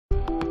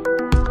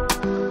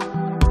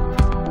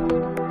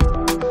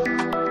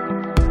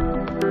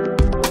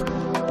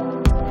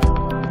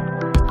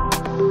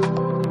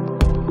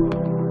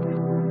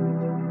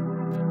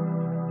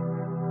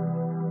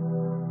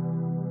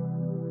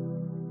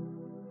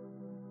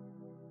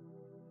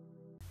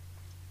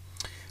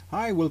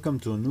Hi, welcome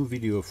to a new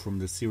video from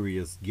the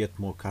series Get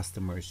More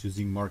Customers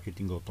Using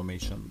Marketing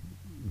Automation.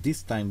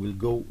 This time we'll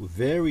go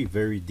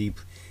very deep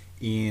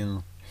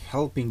in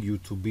helping you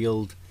to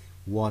build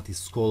what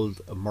is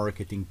called a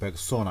marketing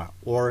persona,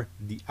 or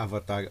the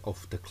avatar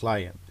of the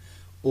client,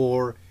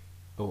 or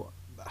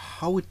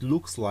how it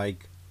looks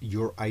like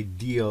your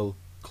ideal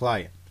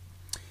client.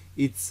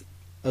 It's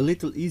a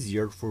little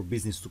easier for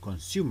business to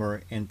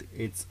consumer and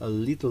it's a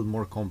little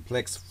more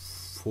complex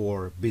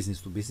for business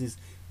to business,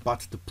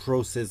 but the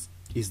process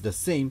is the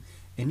same,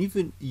 and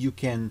even you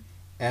can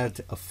add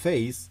a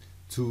face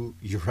to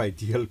your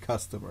ideal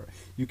customer.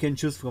 You can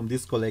choose from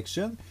this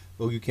collection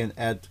or you can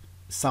add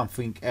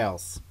something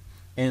else,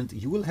 and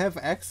you will have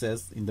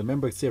access in the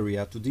members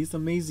area to this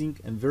amazing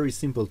and very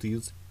simple to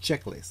use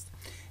checklist.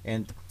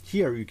 And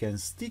here you can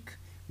stick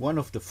one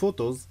of the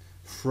photos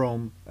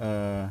from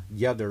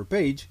the other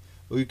page,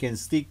 or you can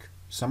stick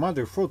some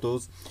other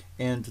photos,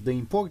 and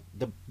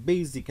the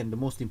basic and the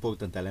most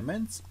important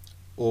elements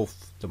of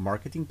the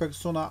marketing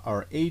persona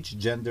are age,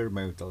 gender,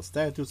 marital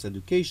status,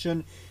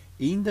 education,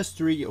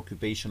 industry,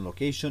 occupation,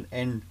 location,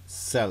 and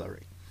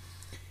salary.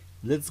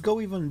 Let's go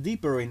even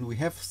deeper, and we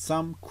have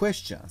some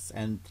questions,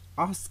 and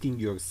asking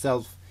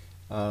yourself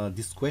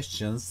these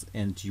questions,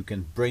 and you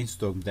can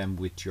brainstorm them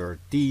with your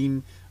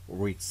team or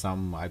with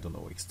some, I don't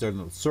know,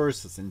 external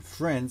sources and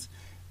friends.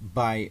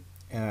 By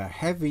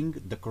having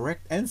the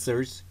correct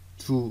answers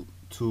to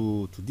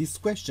these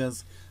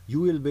questions, you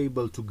will be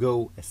able to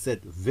go a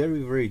set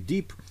very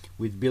deep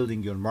with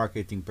building your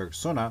marketing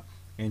persona,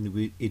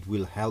 and it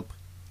will help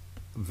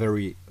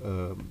very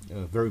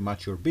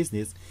much your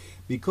business,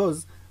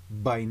 because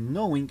by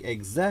knowing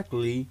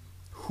exactly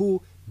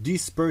who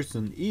this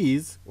person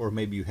is, or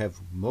maybe you have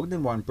more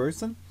than one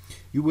person,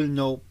 you will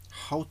know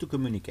how to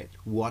communicate,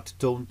 what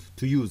tone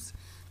to use,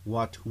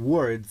 what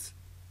words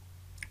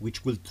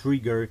which will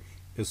trigger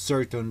a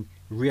certain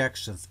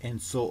reactions,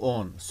 and so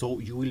on. So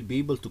you will be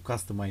able to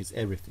customize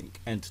everything,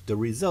 and the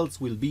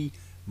results will be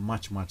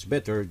much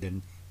better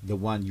than the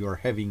one you are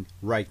having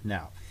right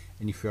now.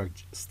 And if you are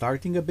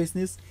starting a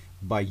business,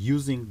 by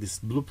using this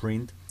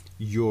blueprint,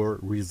 your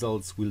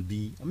results will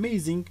be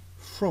amazing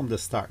from the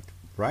start,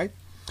 right?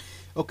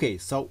 Okay,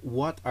 so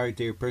what are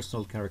their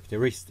personal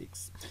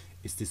characteristics?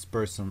 Is this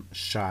person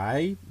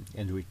shy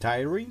and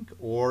retiring,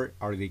 or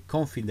are they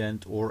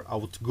confident or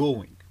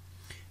outgoing?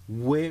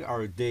 Where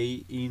are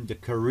they in the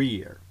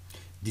career?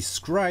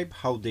 Describe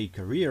how their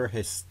career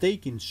has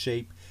taken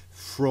shape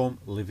from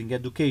living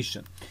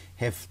education.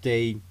 Have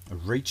they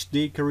reached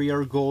their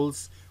career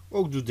goals,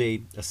 or do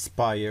they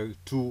aspire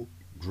to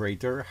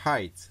greater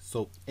heights?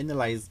 So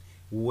analyze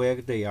where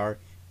they are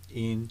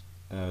in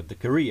the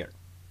career.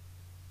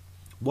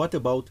 What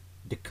about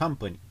the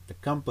company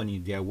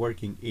they are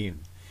working in?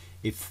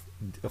 If,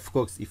 of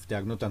course, if they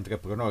are not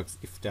entrepreneurs,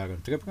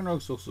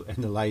 also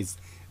analyze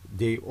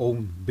their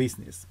own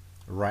business,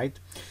 right?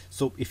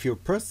 So if your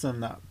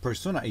persona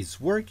is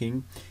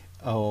working,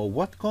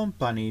 what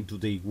company do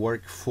they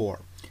work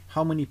for?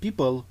 How many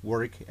people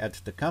work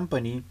at the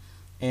company,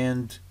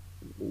 and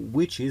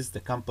which is the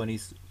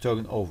company's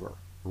turnover,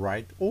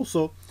 right?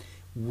 Also,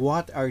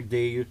 what are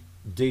their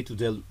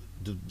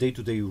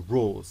day-to-day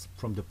roles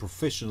from the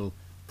professional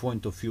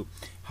point of view?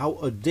 How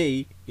a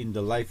day in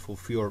the life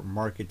of your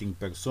marketing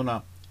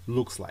persona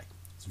looks like.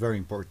 It's very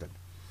important.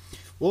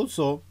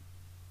 Also,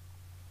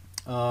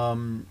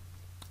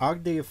 are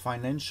they a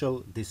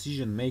financial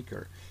decision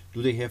maker?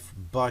 Do they have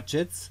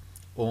budgets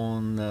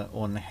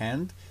on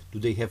hand? Do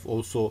they have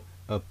also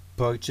a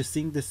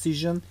purchasing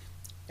decision?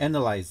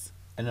 Analyze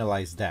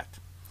that.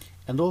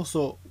 And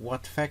also,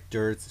 what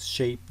factors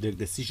shape their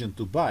decision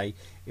to buy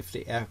if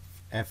they have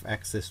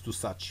access to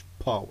such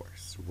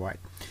powers, right?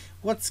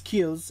 What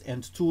skills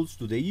and tools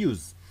do they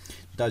use?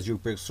 Does your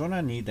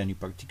persona need any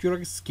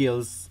particular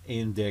skills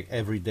in their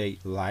everyday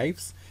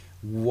lives?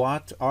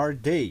 What are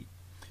they?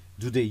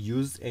 Do they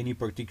use any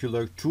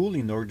particular tool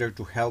in order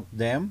to help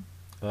them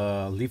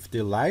live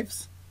their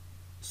lives?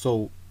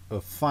 So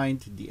find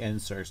the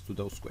answers to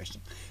those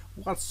questions.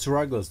 What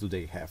struggles do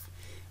they have?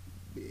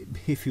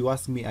 If you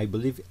ask me, I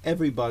believe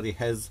everybody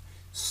has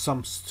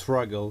some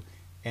struggle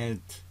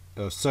at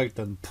a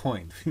certain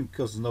point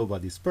because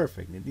nobody's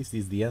perfect, and this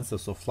is the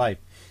answers of life.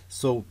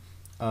 So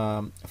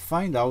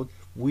find out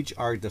which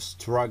are the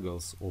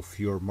struggles of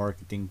your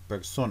marketing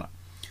persona.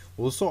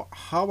 Also,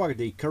 how are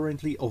they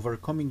currently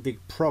overcoming their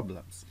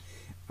problems?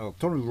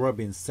 Tony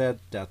Robbins said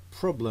that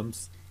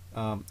problems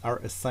are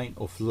a sign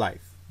of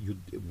life.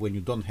 When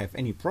you don't have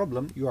any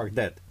problem, you are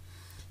dead.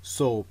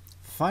 So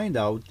find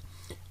out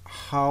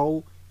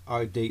how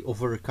are they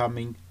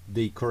overcoming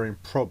the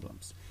current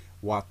problems,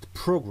 what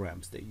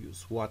programs they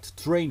use, what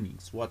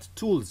trainings, what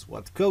tools,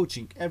 what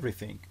coaching,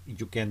 everything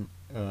you can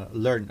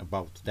learn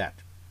about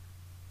that.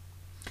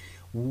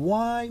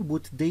 Why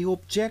would they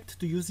object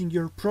to using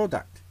your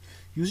product?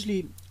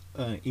 Usually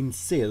in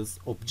sales,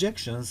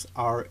 objections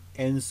are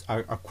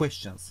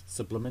questions,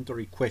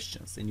 supplementary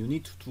questions, and you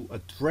need to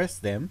address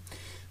them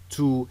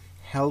to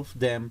help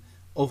them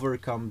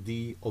overcome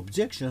the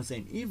objections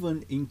and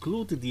even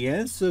include the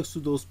answers to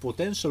those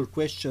potential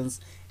questions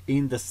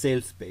in the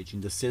sales page,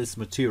 in the sales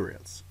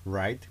materials,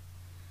 right?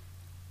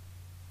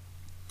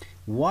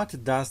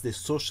 What does the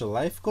social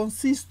life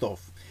consist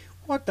of?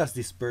 What does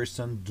this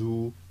person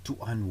do to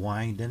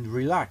unwind and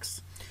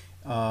relax?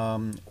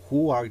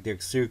 Who are their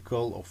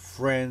circle of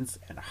friends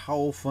and how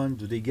often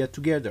do they get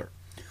together?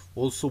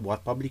 Also,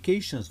 what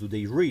publications do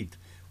they read?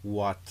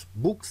 What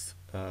books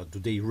do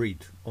they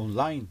read,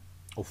 online,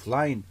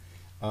 offline?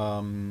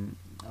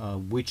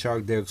 Which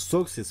are their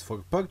sources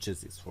for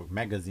purchases, for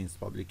magazines,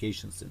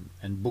 publications,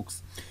 and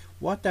books?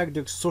 What are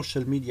their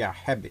social media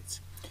habits?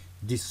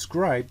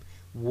 Describe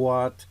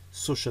what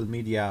social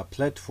media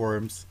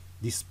platforms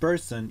this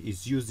person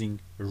is using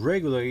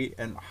regularly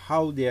and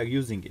how they are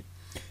using it.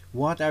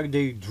 What are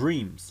their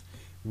dreams?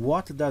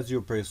 What does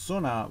your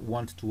persona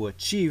want to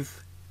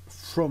achieve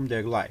from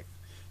their life?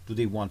 Do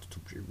they want to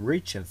be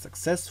rich and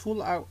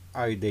successful, or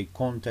are they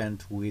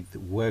content with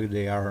where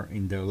they are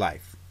in their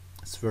life?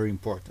 It's very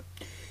important.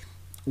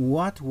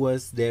 What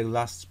was their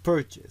last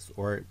purchase,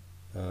 or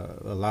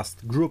a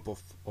last group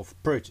of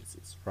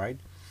purchases, right?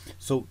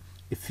 So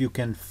if you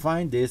can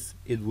find this,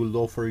 it will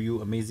offer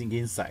you amazing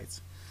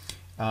insights.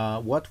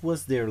 What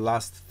was their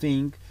last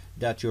thing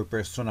that your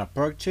persona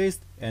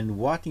purchased, and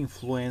what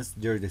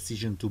influenced their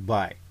decision to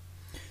buy?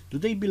 Do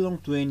they belong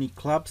to any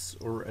clubs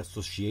or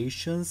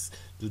associations?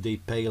 Do they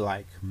pay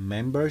like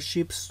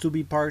memberships to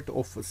be part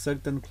of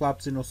certain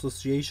clubs and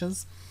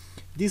associations?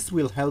 This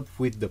will help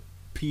with the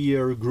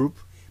peer group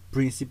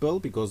principle,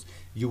 because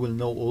you will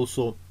know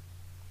also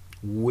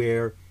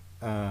where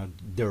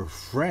their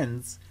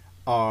friends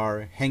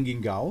are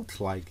hanging out,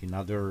 like in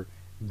other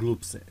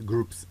groups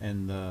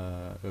and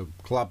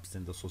clubs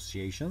and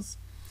associations.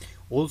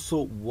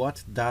 Also,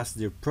 what does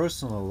their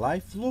personal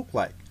life look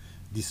like?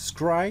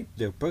 Describe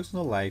their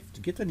personal life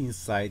to get an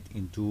insight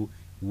into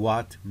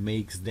what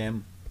makes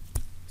them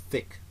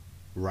tick,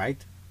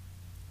 right?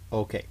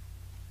 Okay.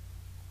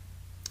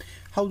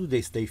 How do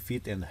they stay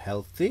fit and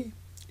healthy,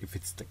 if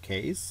it's the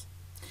case?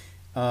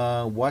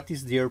 What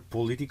is their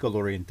political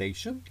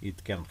orientation?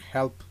 It can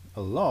help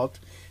a lot.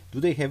 Do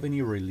they have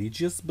any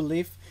religious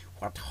belief?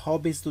 What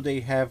hobbies do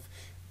they have?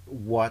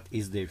 What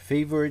is their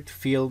favorite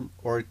film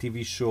or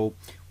TV show?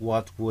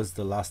 What was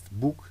the last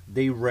book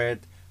they read?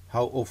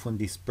 How often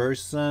this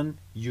person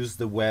used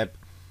the web?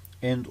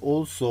 And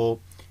also,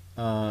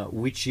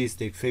 which is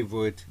their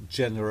favorite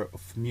genre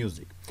of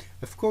music?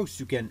 Of course,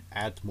 you can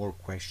add more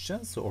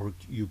questions, or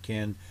you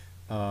can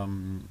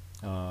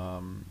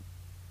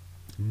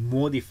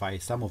modify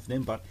some of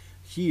them, but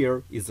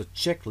here is a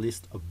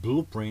checklist, a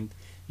blueprint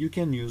you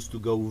can use to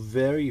go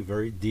very,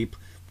 very deep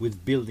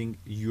with building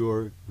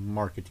your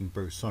marketing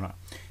persona.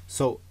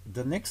 So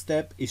the next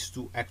step is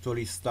to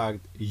actually start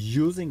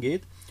using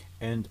it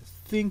and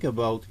think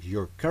about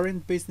your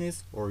current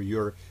business or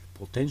your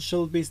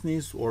potential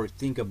business, or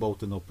think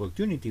about an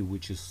opportunity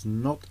which is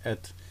not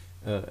at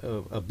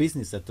a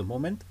business at the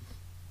moment,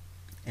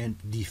 and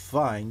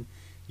define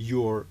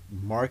your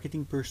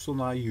marketing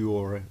persona,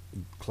 your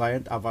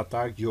client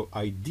avatar, your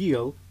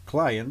ideal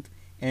client,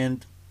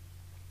 and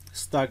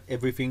start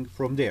everything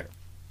from there.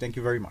 Thank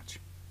you very much.